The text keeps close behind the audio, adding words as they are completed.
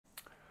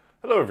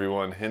Hello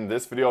everyone, in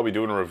this video I'll be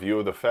doing a review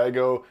of the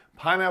Faygo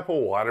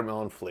Pineapple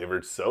Watermelon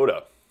Flavored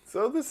Soda.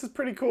 So this is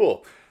pretty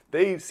cool.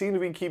 They seem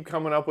to keep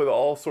coming up with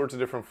all sorts of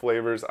different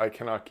flavors. I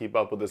cannot keep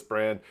up with this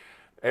brand.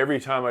 Every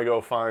time I go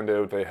find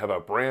out they have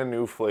a brand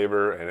new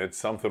flavor and it's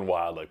something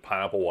wild like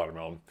pineapple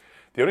watermelon.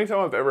 The only time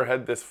I've ever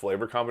had this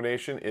flavor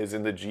combination is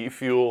in the G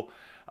Fuel,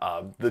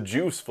 the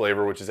juice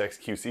flavor, which is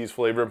XQC's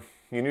flavor.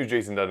 You knew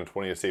Jason Dunn in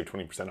 20 to save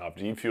 20% off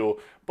G Fuel,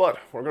 but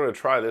we're going to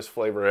try this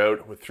flavor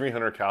out with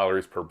 300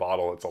 calories per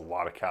bottle. It's a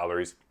lot of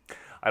calories.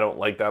 I don't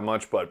like that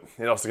much, but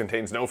it also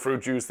contains no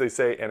fruit juice, they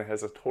say, and it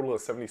has a total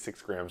of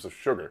 76 grams of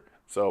sugar.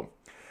 So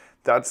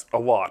that's a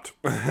lot.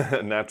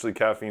 Naturally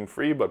caffeine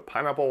free, but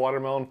pineapple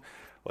watermelon,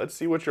 let's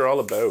see what you're all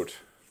about.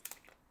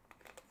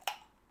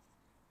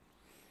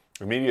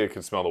 Immediately I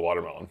can smell the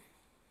watermelon.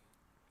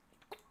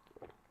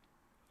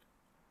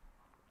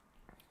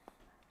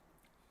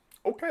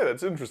 Okay,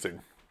 that's interesting.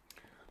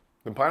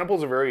 The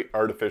pineapples are very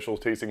artificial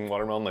tasting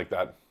watermelon like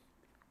that.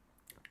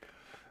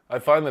 I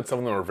find that some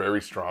of them are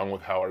very strong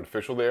with how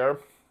artificial they are.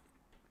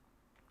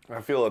 I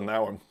feel in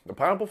that one. The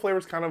pineapple flavor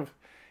is kind of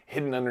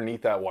hidden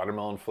underneath that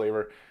watermelon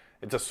flavor.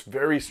 It's a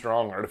very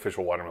strong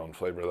artificial watermelon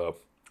flavor though.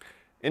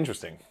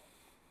 Interesting.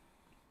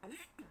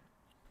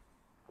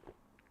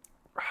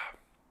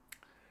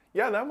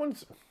 Yeah, that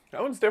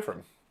one's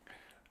different.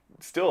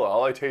 Still,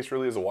 all I taste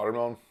really is a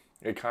watermelon.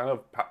 It kind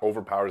of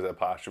overpowers that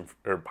passion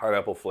or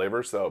pineapple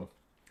flavor, so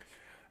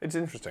it's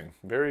interesting.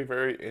 Very,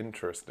 very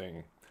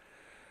interesting.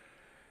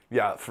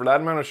 Yeah, for that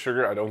amount of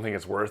sugar, I don't think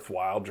it's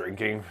worthwhile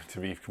drinking, to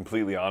be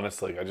completely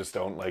honest. Like, I just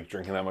don't like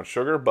drinking that much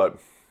sugar, but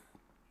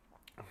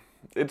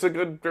it's a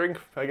good drink,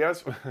 I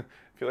guess. If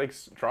you like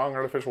strong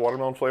artificial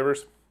watermelon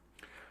flavors.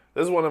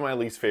 This is one of my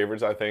least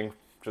favorites, I think,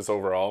 just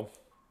overall.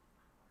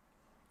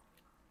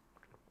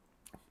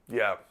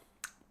 Yeah,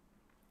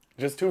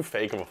 just too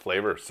fake of a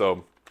flavor,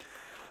 so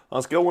on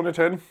a scale 1 to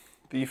 10,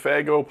 the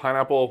Faygo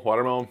Pineapple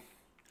Watermelon,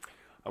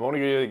 I'm only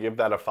going to give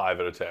that a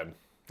 5 out of 10.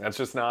 That's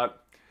just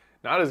not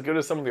as good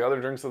as some of the other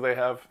drinks that they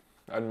have.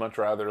 I'd much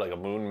rather like a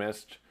Moon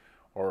Mist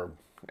or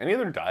any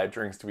other diet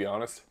drinks, to be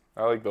honest.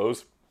 I like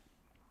those.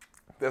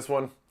 This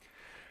one,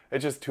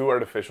 it's just too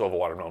artificial of a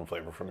watermelon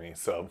flavor for me.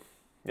 So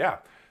yeah,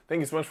 thank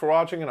you so much for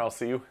watching, and I'll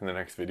see you in the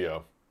next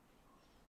video.